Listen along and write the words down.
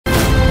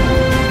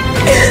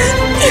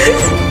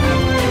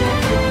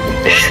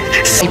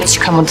Sahip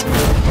çıkamadım.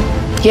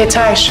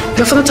 Yeter.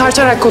 Lafını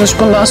tartarak konuş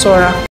bundan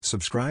sonra.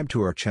 Subscribe to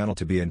our channel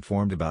to be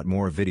informed about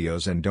more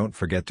videos and don't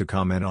forget to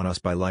comment on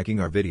us by liking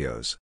our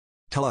videos.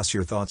 Tell us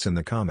your thoughts in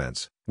the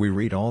comments. We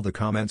read all the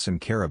comments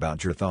and care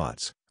about your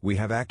thoughts. We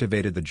have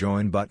activated the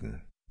join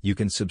button. You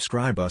can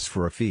subscribe us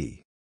for a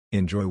fee.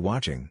 Enjoy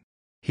watching.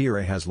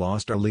 Hira has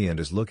lost Ali and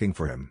is looking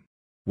for him.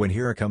 When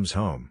Hira comes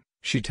home,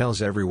 she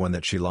tells everyone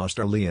that she lost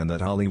Ali and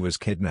that Ali was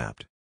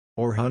kidnapped.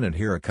 Orhan and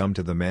Hira come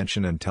to the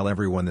mansion and tell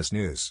everyone this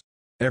news.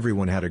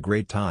 Everyone had a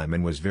great time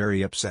and was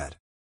very upset.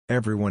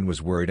 Everyone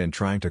was worried and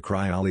trying to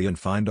cry Ali and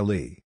find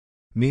Ali.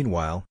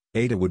 Meanwhile,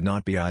 Ada would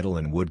not be idle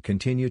and would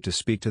continue to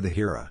speak to the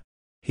Hira.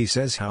 He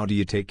says, how do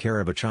you take care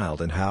of a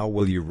child and how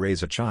will you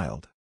raise a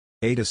child?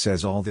 Ada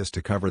says all this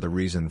to cover the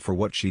reason for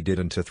what she did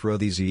and to throw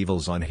these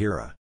evils on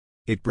Hira.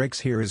 It breaks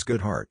Hira's good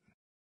heart.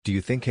 Do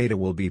you think Ada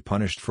will be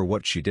punished for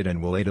what she did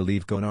and will Ada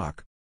leave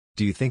Konak?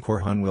 Do you think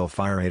Orhan will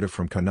fire Ada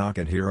from Konak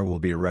and Hira will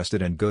be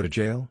arrested and go to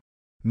jail?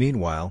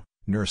 Meanwhile,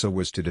 Nursa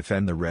was to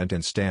defend the rent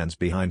and stands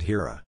behind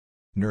Hira.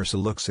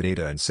 Nursa looks at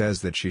Ada and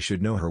says that she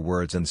should know her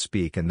words and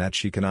speak and that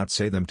she cannot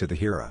say them to the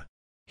Hira.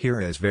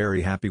 Hira is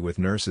very happy with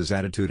Nursa's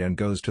attitude and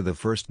goes to the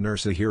first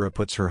Nursa. Hira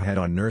puts her head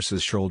on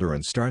Nursa's shoulder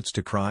and starts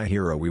to cry.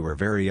 Hira, we were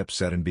very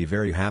upset and be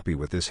very happy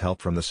with this help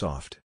from the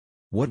soft.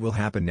 What will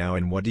happen now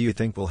and what do you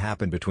think will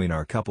happen between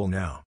our couple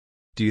now?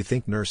 Do you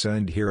think Nursa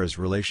and Hira's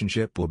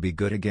relationship will be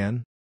good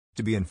again?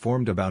 To be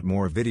informed about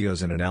more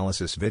videos and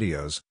analysis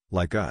videos,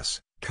 like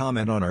us,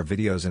 comment on our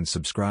videos and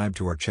subscribe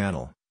to our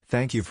channel.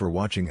 Thank you for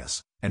watching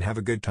us, and have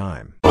a good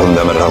time. Ali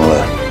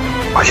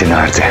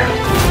nerede?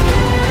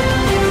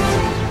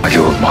 Ali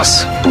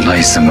olmaz. Buna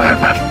izin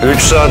vermem. 3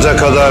 saate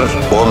kadar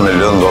 $10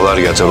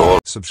 milyon getir.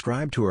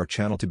 Subscribe to our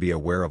channel to be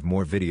aware of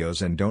more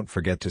videos and don't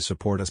forget to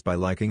support us by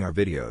liking our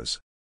videos.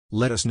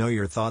 Let us know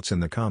your thoughts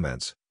in the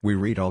comments. We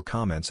read all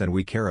comments and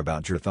we care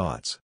about your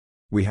thoughts.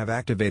 We have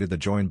activated the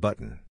join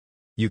button.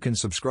 You can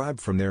subscribe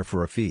from there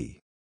for a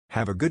fee.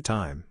 Have a good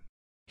time.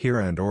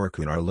 Hira and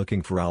Orkun are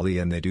looking for Ali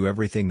and they do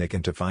everything they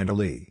can to find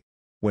Ali.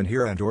 When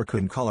Hira and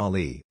Orkun call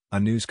Ali, a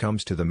news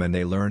comes to them and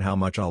they learn how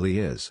much Ali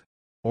is.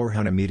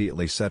 Orhan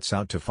immediately sets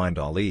out to find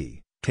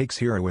Ali, takes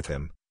Hira with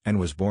him, and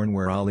was born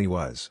where Ali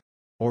was.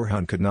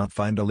 Orhan could not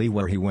find Ali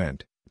where he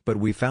went, but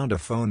we found a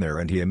phone there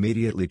and he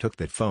immediately took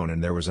that phone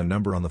and there was a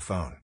number on the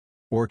phone.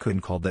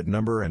 Orkun called that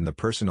number and the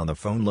person on the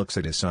phone looks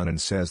at his son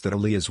and says that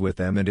Ali is with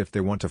them and if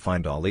they want to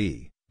find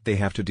Ali, they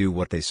have to do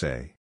what they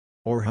say.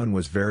 Orhan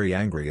was very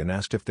angry and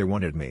asked if they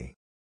wanted me.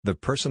 The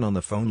person on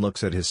the phone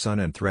looks at his son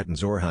and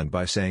threatens Orhan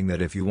by saying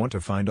that if you want to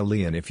find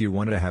Ali and if you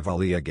want to have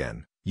Ali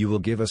again, you will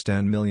give us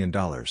 $10 million.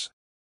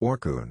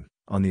 Orkun,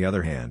 on the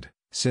other hand,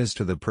 says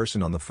to the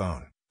person on the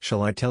phone,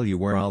 shall I tell you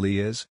where Ali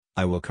is?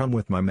 I will come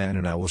with my man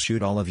and I will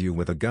shoot all of you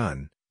with a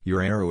gun.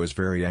 Your arrow is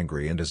very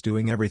angry and is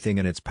doing everything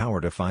in its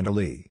power to find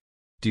Ali.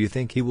 Do you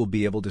think he will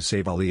be able to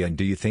save Ali and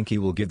do you think he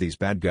will give these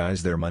bad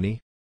guys their money?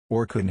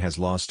 Orkun has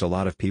lost a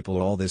lot of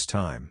people all this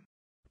time.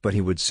 But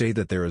he would say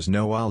that there is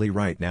no Ali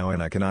right now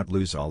and I cannot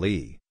lose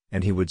Ali,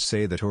 and he would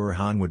say that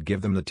Orhan would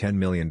give them the $10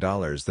 million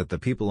that the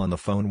people on the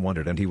phone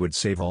wanted and he would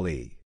save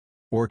Ali.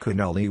 Orkun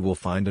Ali will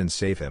find and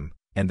save him,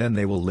 and then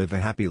they will live a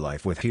happy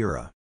life with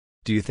Hira.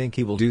 Do you think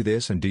he will do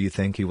this and do you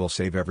think he will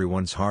save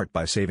everyone's heart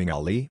by saving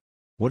Ali?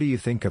 What do you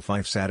think of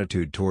Fife's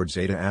attitude towards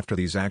Ada after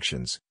these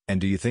actions,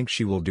 and do you think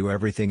she will do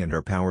everything in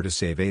her power to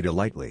save Ada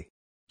lightly?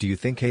 Do you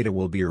think Ada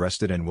will be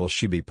arrested and will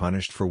she be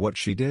punished for what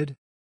she did?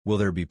 Will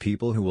there be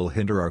people who will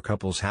hinder our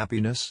couple's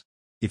happiness?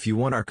 If you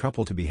want our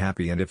couple to be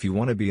happy and if you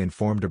want to be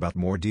informed about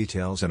more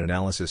details and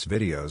analysis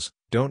videos,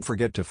 don't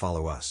forget to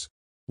follow us.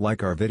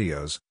 Like our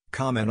videos,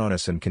 comment on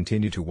us and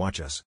continue to watch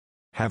us.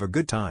 Have a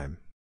good time.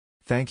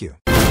 Thank you.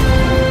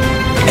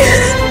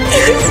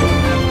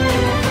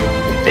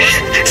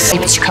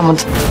 Sahip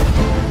çıkamadım.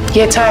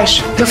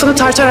 Yeter. Lafını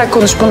tartarak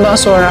konuş bundan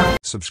sonra.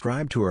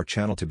 Subscribe to our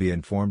channel to be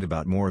informed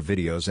about more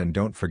videos and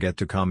don't forget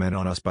to comment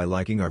on us by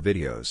liking our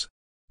videos.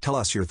 Tell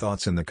us your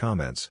thoughts in the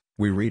comments.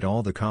 We read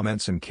all the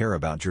comments and care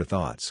about your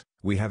thoughts.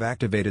 We have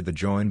activated the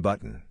join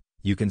button.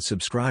 You can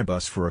subscribe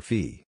us for a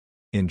fee.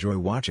 Enjoy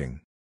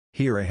watching.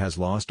 Hira has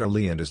lost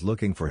Ali and is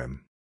looking for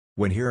him.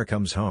 When Hira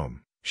comes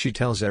home, she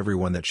tells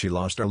everyone that she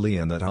lost Ali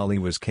and that Ali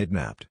was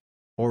kidnapped.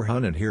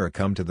 Orhan and Hira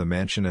come to the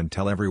mansion and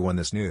tell everyone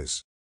this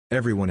news.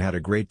 Everyone had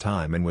a great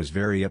time and was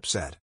very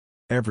upset.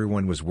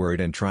 Everyone was worried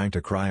and trying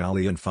to cry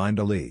Ali and find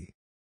Ali.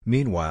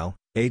 Meanwhile,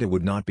 Ada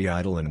would not be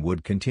idle and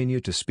would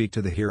continue to speak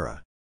to the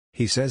Hira.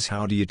 He says,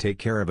 how do you take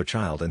care of a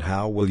child and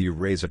how will you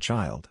raise a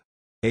child?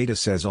 Ada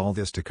says all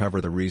this to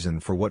cover the reason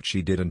for what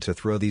she did and to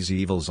throw these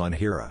evils on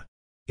Hira.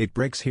 It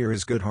breaks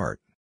Hira's good heart.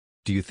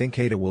 Do you think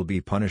Ada will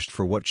be punished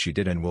for what she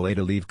did and will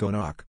Ada leave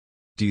Konak?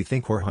 Do you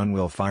think Orhan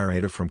will fire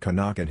Ada from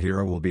Konak and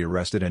Hira will be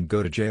arrested and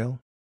go to jail?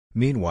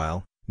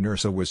 Meanwhile,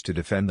 Nursa was to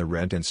defend the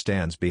rent and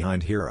stands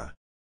behind Hira.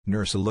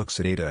 Nursa looks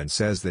at Ada and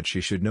says that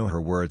she should know her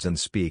words and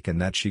speak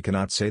and that she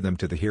cannot say them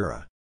to the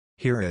Hira.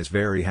 Hira is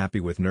very happy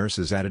with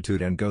Nursa's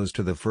attitude and goes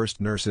to the first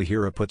Nursa.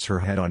 Hira puts her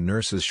head on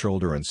Nursa's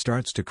shoulder and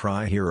starts to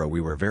cry. Hira, we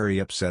were very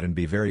upset and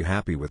be very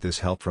happy with this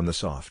help from the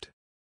soft.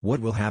 What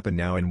will happen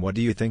now and what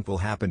do you think will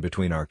happen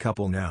between our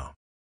couple now?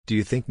 Do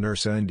you think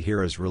Nursa and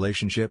Hira's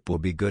relationship will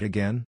be good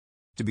again?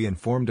 To be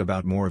informed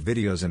about more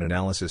videos and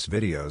analysis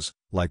videos,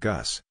 like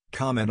us,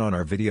 comment on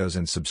our videos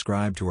and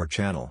subscribe to our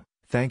channel.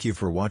 Thank you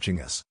for watching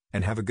us,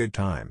 and have a good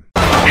time.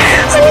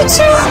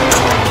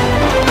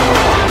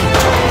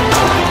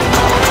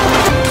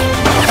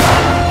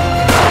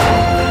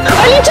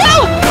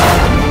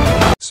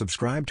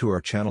 Subscribe to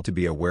our channel to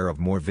be aware of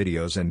more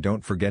videos and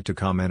don't forget to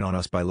comment on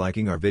us by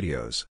liking our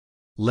videos.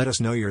 Let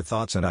us know your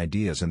thoughts and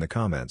ideas in the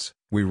comments.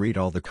 We read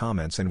all the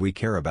comments and we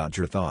care about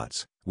your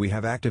thoughts. We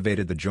have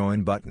activated the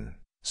join button,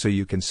 so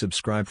you can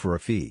subscribe for a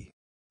fee.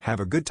 Have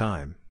a good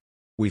time.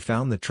 We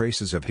found the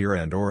traces of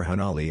Hira and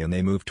Orhan Ali and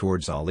they move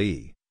towards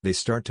Ali. They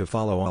start to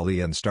follow Ali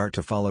and start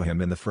to follow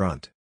him in the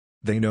front.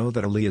 They know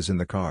that Ali is in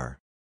the car.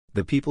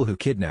 The people who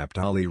kidnapped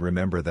Ali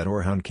remember that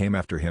Orhan came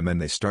after him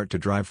and they start to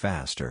drive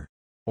faster.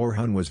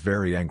 Orhan was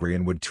very angry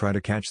and would try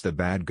to catch the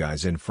bad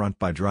guys in front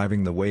by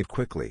driving the wave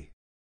quickly.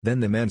 Then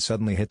the men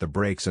suddenly hit the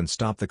brakes and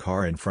stop the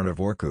car in front of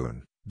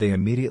Orkun. They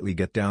immediately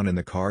get down in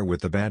the car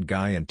with the bad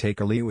guy and take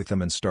Ali with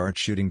them and start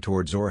shooting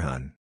towards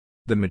Orhan.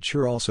 The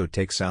mature also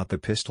takes out the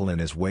pistol in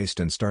his waist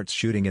and starts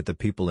shooting at the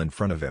people in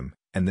front of him,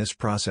 and this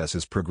process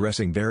is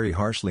progressing very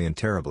harshly and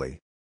terribly.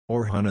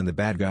 Orhan and the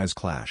bad guys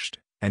clashed,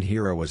 and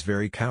Hira was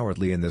very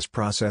cowardly in this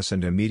process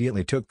and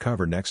immediately took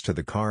cover next to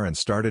the car and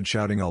started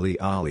shouting Ali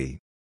Ali.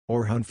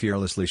 Orhan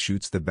fearlessly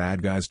shoots the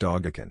bad guy's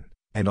dog Akin,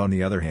 and on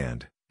the other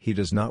hand, he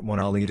does not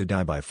want Ali to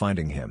die by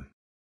finding him.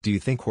 Do you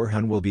think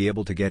Orhan will be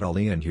able to get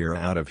Ali and Hira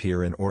out of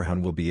here and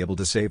Orhan will be able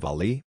to save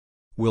Ali?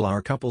 Will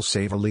our couple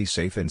save Ali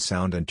safe and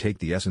sound and take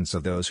the essence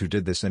of those who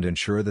did this and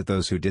ensure that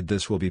those who did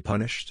this will be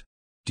punished?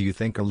 Do you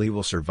think Ali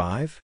will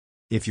survive?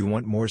 If you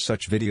want more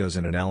such videos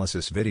and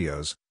analysis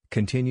videos,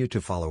 continue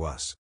to follow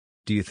us.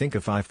 Do you think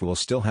Afif will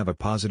still have a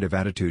positive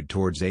attitude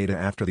towards Ada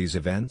after these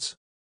events?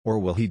 Or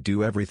will he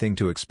do everything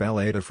to expel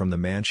Ada from the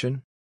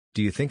mansion?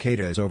 Do you think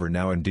Ada is over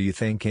now and do you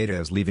think Ada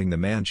is leaving the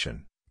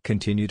mansion?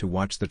 Continue to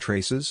watch the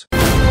traces.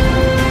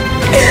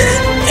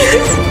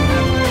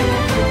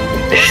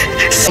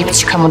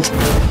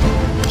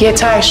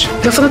 Yeter.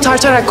 Lafını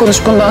tartarak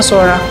konuş bundan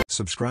sonra.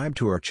 Subscribe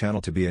to our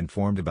channel to be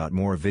informed about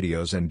more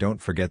videos and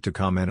don't forget to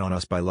comment on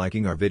us by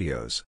liking our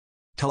videos.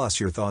 Tell us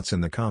your thoughts in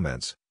the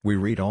comments. We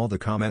read all the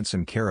comments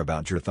and care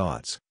about your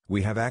thoughts.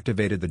 We have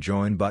activated the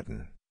join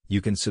button.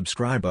 You can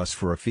subscribe us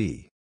for a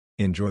fee.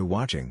 Enjoy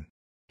watching.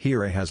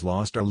 Hira has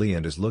lost Ali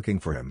and is looking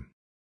for him.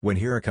 When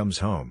Hira comes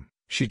home,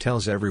 she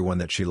tells everyone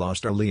that she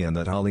lost Ali and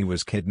that Ali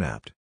was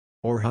kidnapped.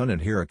 Orhan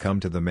and Hira come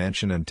to the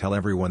mansion and tell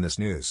everyone this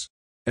news.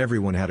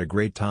 Everyone had a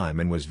great time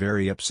and was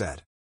very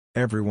upset.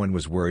 Everyone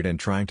was worried and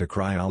trying to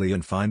cry Ali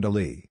and find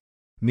Ali.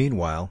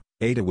 Meanwhile,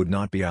 Ada would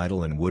not be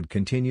idle and would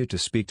continue to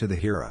speak to the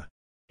Hira.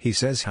 He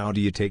says, how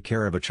do you take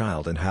care of a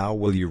child and how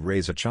will you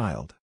raise a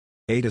child?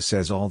 Ada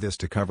says all this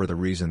to cover the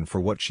reason for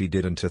what she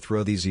did and to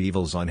throw these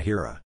evils on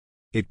Hira.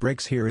 It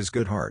breaks Hira's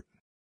good heart.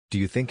 Do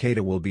you think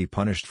Ada will be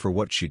punished for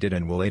what she did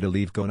and will Ada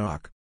leave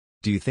Konak?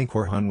 Do you think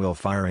Orhan will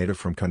fire Ada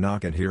from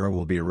Konak and Hira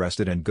will be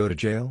arrested and go to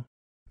jail?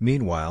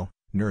 Meanwhile,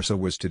 Nursa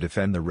was to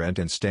defend the rent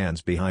and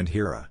stands behind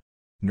Hira.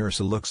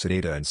 Nursa looks at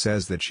Ada and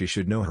says that she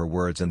should know her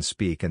words and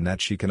speak and that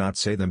she cannot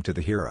say them to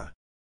the Hira.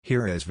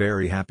 Hira is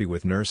very happy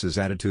with Nursa's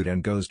attitude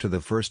and goes to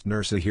the first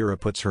Nursa. Hira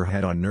puts her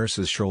head on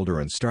Nursa's shoulder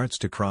and starts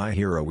to cry.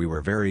 Hira, we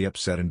were very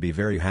upset and be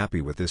very happy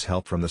with this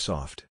help from the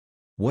soft.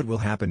 What will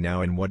happen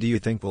now and what do you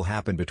think will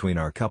happen between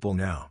our couple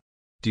now?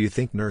 Do you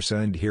think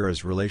Nursa and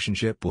Hira's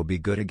relationship will be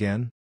good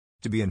again?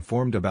 To be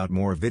informed about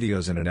more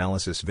videos and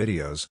analysis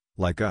videos,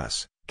 like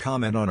us,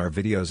 comment on our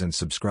videos and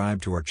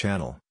subscribe to our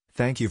channel.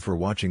 Thank you for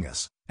watching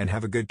us, and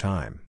have a good time.